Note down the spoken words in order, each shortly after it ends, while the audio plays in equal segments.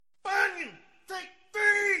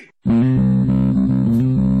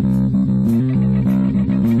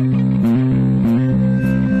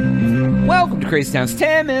Crazy Town's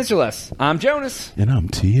 10 minutes or less. I'm Jonas. And I'm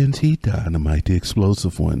TNT Dynamite, the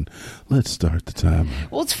explosive one. Let's start the timer.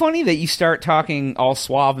 Well, it's funny that you start talking all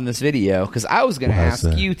suave in this video, because I was going to ask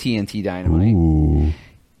you, TNT Dynamite. Ooh.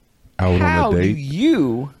 Out how on a date? do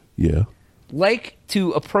you like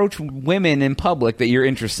to approach women in public that you're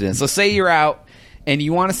interested in? So say you're out and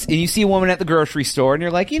you want to, and you see a woman at the grocery store, and you're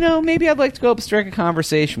like, maybe I'd like to go up and strike a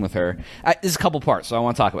conversation with her. There's a couple parts, so I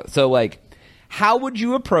want to talk about it. So, like, how would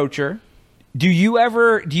you approach her? Do you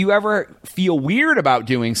ever feel weird about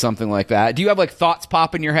doing something like that? Do you have like thoughts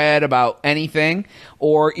pop in your head about anything,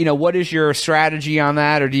 or what is your strategy on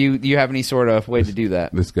that, or do you have any sort of way to do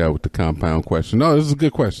that? This guy with the compound question. No, this is a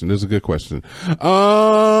good question. So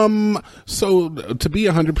to be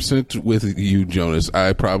 100% with you, Jonas,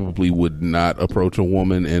 I probably would not approach a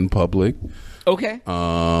woman in public. Okay.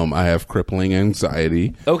 I have crippling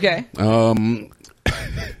anxiety. Okay.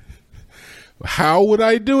 How would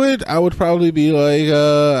I do it? I would probably be like,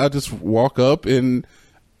 I just walk up and,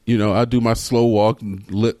 I do my slow walk,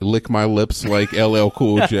 lick my lips like LL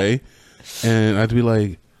Cool J. And I'd be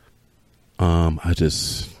like, I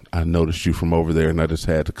noticed you from over there and I just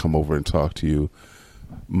had to come over and talk to you.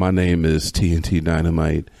 My name is TNT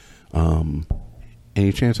Dynamite.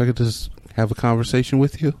 Any chance I could just have a conversation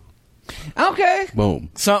with you? Okay. Boom.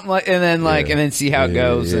 Something like, and then see how it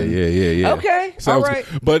goes. Yeah. Okay. Sounds all right.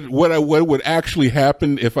 good. But what would actually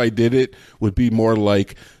happen if I did it would be more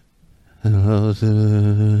like, and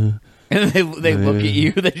they look at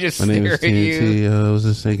you. They just stare at you. I was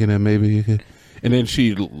just thinking that maybe you could. And then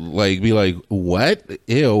she'd be like, "What?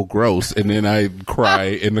 Ew, gross!" And then I'd cry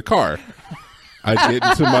in the car. I get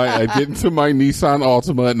into my Nissan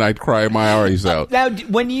Altima and I'd cry my eyes out. Now,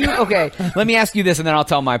 let me ask you this, and then I'll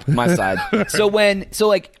tell my side. So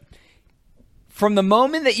from the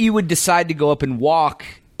moment that you would decide to go up and walk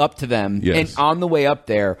up to them, yes, and on the way up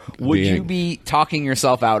there, would you be talking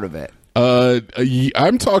yourself out of it?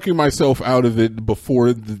 I'm talking myself out of it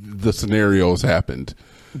before the scenarios happened.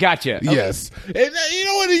 Gotcha. Okay. Yes. And you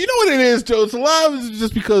know what it is, Joe? It's a lot of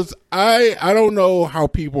just because I don't know how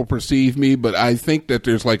people perceive me, but I think that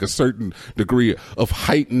there's like a certain degree of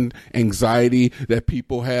heightened anxiety that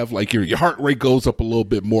people have. Like your heart rate goes up a little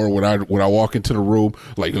bit more when I walk into the room.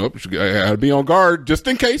 Like, I gotta be on guard just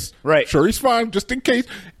in case. Right. Sure, he's fine, just in case.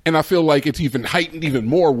 And I feel like it's even heightened even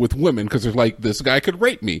more with women because they're like, this guy could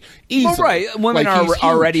rape me easily. Well, right. Women are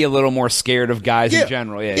already a little more scared of guys in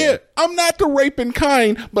general. Yeah. I'm not the raping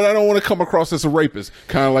kind, but I don't want to come across as a rapist.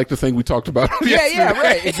 Kind of like the thing we talked about yesterday. Yeah,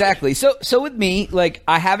 right. Exactly. So with me, like,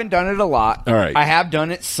 I haven't done it a lot. All right. I have done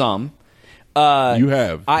it some. You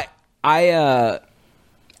have.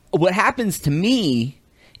 What happens to me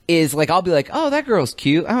is, like, I'll be like, oh, that girl's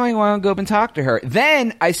cute. I might want to go up and talk to her.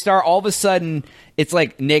 Then I start, all of a sudden, it's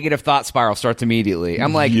like negative thought spiral starts immediately.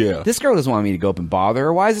 I'm like, this girl doesn't want me to go up and bother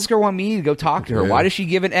her. Why does this girl want me to go talk to her? Why does she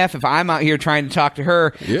give an F if I'm out here trying to talk to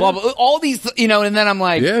her? Blah, blah, all these, and then I'm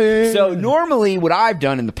like, So normally what I've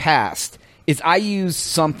done in the past is I use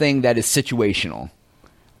something that is situational.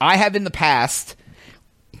 I have in the past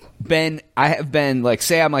been like,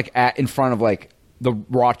 say I'm like in front of like the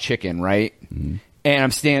raw chicken, right? Mm-hmm. And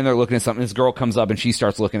I'm standing there looking at something. This girl comes up and she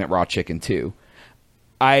starts looking at raw chicken too.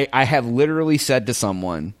 I have literally said to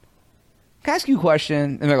someone, can I ask you a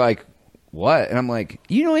question? And they're like, what? And I'm like,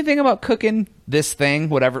 you know anything about cooking this thing,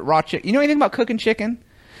 whatever, raw chicken? You know anything about cooking chicken?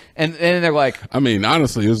 And they're like, I mean,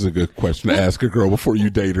 honestly, this is a good question to ask a girl before you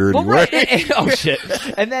date her anyway. Right. Oh shit.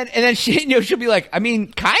 And then she, she'll be like, I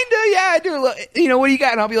mean, kinda, yeah, I do. What do you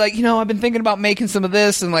got? And I'll be like, I've been thinking about making some of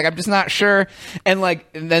this, and like, I'm just not sure. And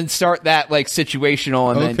then start that like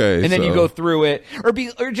situational, and then you go through it, or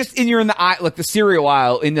just in you're in the aisle, like the cereal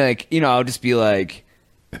aisle, and like, I'll just be like,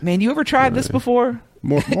 man, you ever tried this before?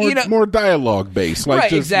 More dialogue based, like, right,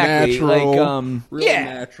 just exactly. natural, like, real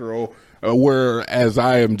natural. Whereas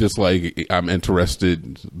I am just like, I'm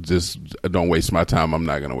interested, just don't waste my time. I'm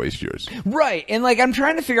not going to waste yours. Right. And like, I'm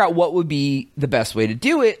trying to figure out what would be the best way to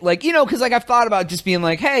do it. Like, because like I've thought about just being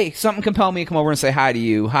like, hey, something compelled me to come over and say hi to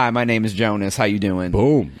you. Hi, my name is Jonas. How you doing?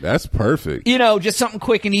 Boom. That's perfect. Just something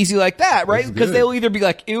quick and easy like that, right? Because they'll either be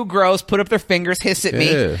like, ew, gross, put up their fingers, hiss at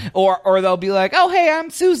me, or they'll be like, oh, hey,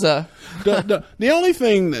 I'm Sousa. The only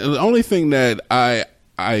thing that I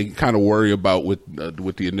kind of worry about with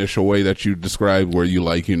the initial way that you described, where you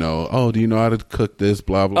like, oh, do you know how to cook this,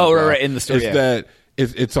 blah, blah, blah. Right, in the story. Is that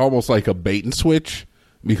it's almost like a bait and switch,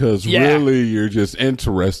 because really you're just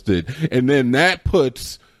interested. And then that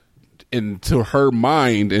puts into her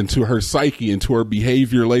mind and to her psyche and to her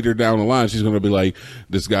behavior later down the line, she's going to be like,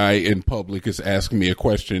 this guy in public is asking me a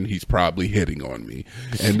question. He's probably hitting on me.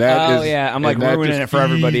 And that I'm like ruining it for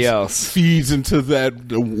everybody else. Feeds into that,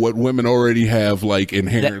 what women already have like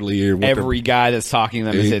inherently. Every guy that's talking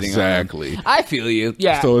to them is hitting on them. Exactly. I feel you.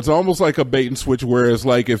 Yeah. So it's almost like a bait and switch, whereas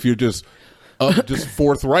like if you're just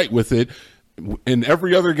forthright with it, and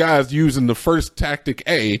every other guy's using the first tactic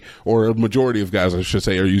A, or a majority of guys, I should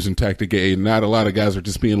say, are using tactic A, and not a lot of guys are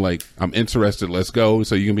just being like, I'm interested, let's go.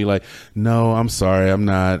 So you can be like, no, I'm sorry, I'm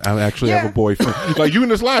not. I actually have a boyfriend. Like, you can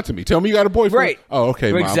just lie to me. Tell me you got a boyfriend. Right. Oh,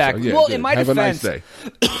 okay. Exactly. Yeah, well, good. In my have defense, a nice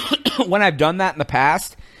day. When I've done that in the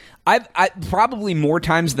past, I probably more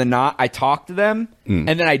times than not, I talk to them, and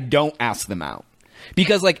then I don't ask them out.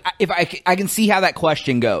 Because like if I can see how that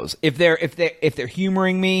question goes. If they're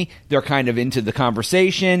humoring me, they're kind of into the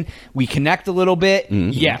conversation. We connect a little bit.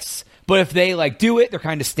 Yes. But if they like do it, they're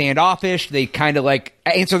kind of standoffish. They kind of like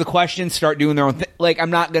answer the question, start doing their own thing. Like, I'm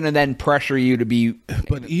not going to then pressure you to be.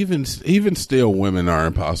 But even still, women are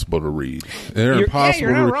impossible to read. They're impossible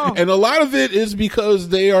you're not to read. wrong. And a lot of it is because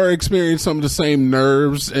they are experiencing some of the same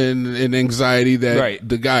nerves and anxiety that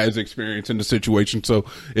the guy is experiencing the situation. So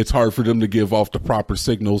it's hard for them to give off the proper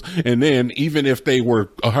signals. And then even if they were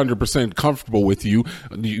 100% comfortable with you,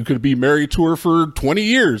 you could be married to her for 20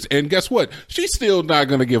 years. And guess what? She's still not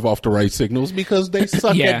going to give off the right signals because they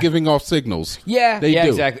suck at giving off signals. They do.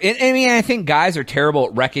 Exactly. And I mean, I think guys are terrible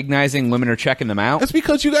at recognizing women are checking them out. That's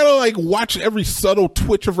because you gotta like watch every subtle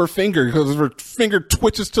twitch of her finger, because if her finger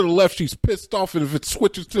twitches to the left, she's pissed off, and if it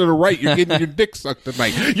switches to the right, you're getting your dick sucked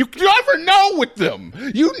tonight. You never know with them.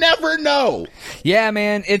 You never know. Yeah,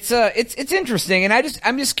 man. It's interesting, and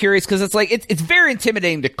I'm just curious because it's like it's very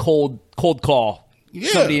intimidating to cold call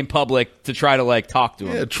somebody in public to try to like talk to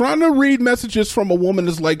them. Yeah, trying to read messages from a woman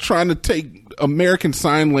is like trying to take American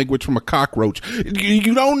Sign Language from a cockroach.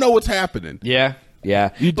 You don't know what's happening. Yeah.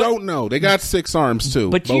 You don't know. They got 6 arms too.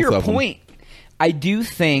 But to your point, I do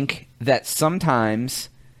think that sometimes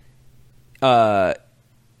because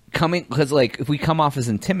like if we come off as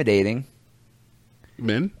intimidating,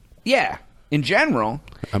 men, in general,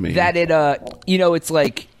 I mean that it it's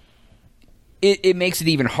like it makes it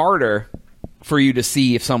even harder for you to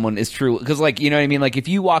see if someone is true. Because, like, you know what I mean? Like, if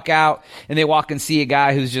you walk out and they walk and see a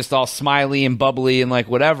guy who's just all smiley and bubbly and, like,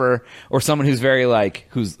 whatever, or someone who's very, like,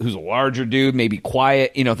 who's a larger dude, maybe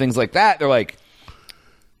quiet, things like that, they're like,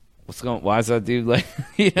 why is that dude, like,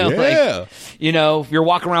 like, if you're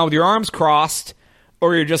walking around with your arms crossed,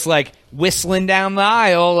 or you're just like whistling down the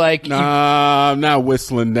aisle, like I'm not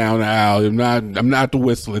whistling down the aisle. I'm not the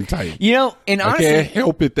whistling type. And honestly, I can't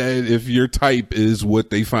help it that if your type is what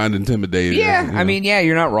they find intimidating. Yeah, I mean,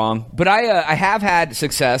 you're not wrong. But I have had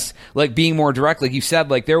success, like being more direct, like you said.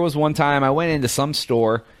 Like there was one time I went into some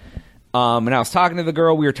store, and I was talking to the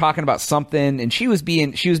girl. We were talking about something, and she was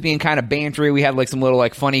being kind of bantery. We had like some little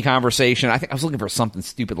like funny conversation. I think I was looking for something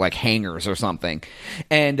stupid like hangers or something,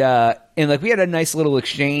 and like we had a nice little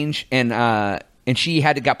exchange, and she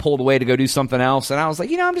got pulled away to go do something else, and I was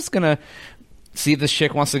like, I'm just gonna see if this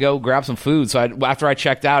chick wants to go grab some food. So after I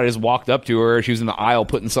checked out, I just walked up to her. She was in the aisle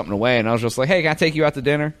putting something away, and I was just like, hey, can I take you out to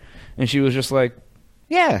dinner? And she was just like,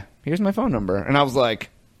 yeah, here's my phone number. And I was like,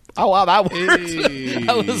 oh, wow, that works. Hey.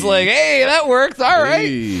 I was like, hey, that works. All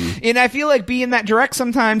right. And I feel like being that direct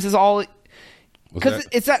sometimes is all... Because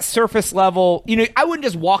it's that surface level. I wouldn't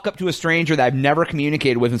just walk up to a stranger that I've never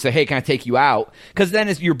communicated with and say, hey, can I take you out? Because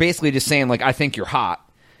then you're basically just saying, like, I think you're hot.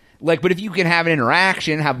 Like, but if you can have an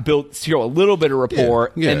interaction, show a little bit of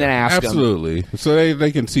rapport, and then ask them. Absolutely. So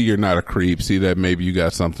they can see you're not a creep, see that maybe you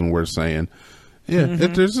got something worth saying. Yeah,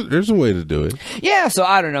 there's a way to do it. Yeah, so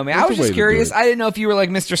I don't know, man. I was just curious. I didn't know if you were like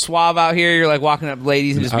Mr. Suave out here. You're like walking up to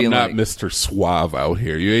ladies and just being like... I'm not Mr. Suave out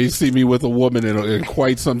here. You ain't see me with a woman in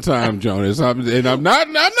quite some time, Jonas. I'm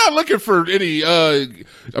not looking for any.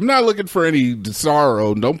 I'm not looking for any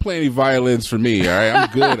sorrow. Don't play any violins for me. All right,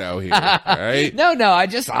 I'm good out here. All right. No.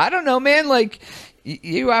 I don't know, man. Like.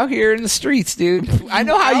 You out here in the streets, dude. I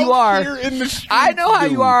know how you are. I know how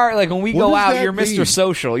you are. Like when we go out, you're Mr.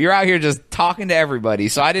 Social. You're out here just talking to everybody.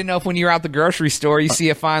 So I didn't know if when you're out the grocery store, you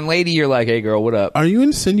see a fine lady, you're like, hey girl, what up? Are you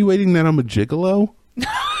insinuating that I'm a gigolo?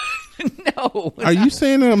 No. Are you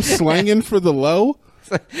saying that I'm slanging for the low?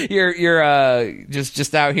 You're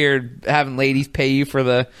just out here having ladies pay you for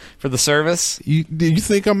the service. Do you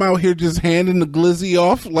think I'm out here just handing the glizzy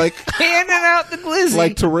off, like handing out the glizzy,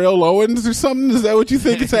 like Terrell Owens or something? Is that what you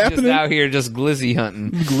think is happening? Just out here, just glizzy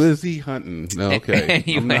hunting. Glizzy hunting. No, okay.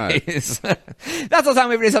 Anyways, that's all the time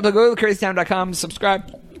we have for this episode. Go to crazytown.com to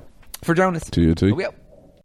subscribe. For Jonas. To you too.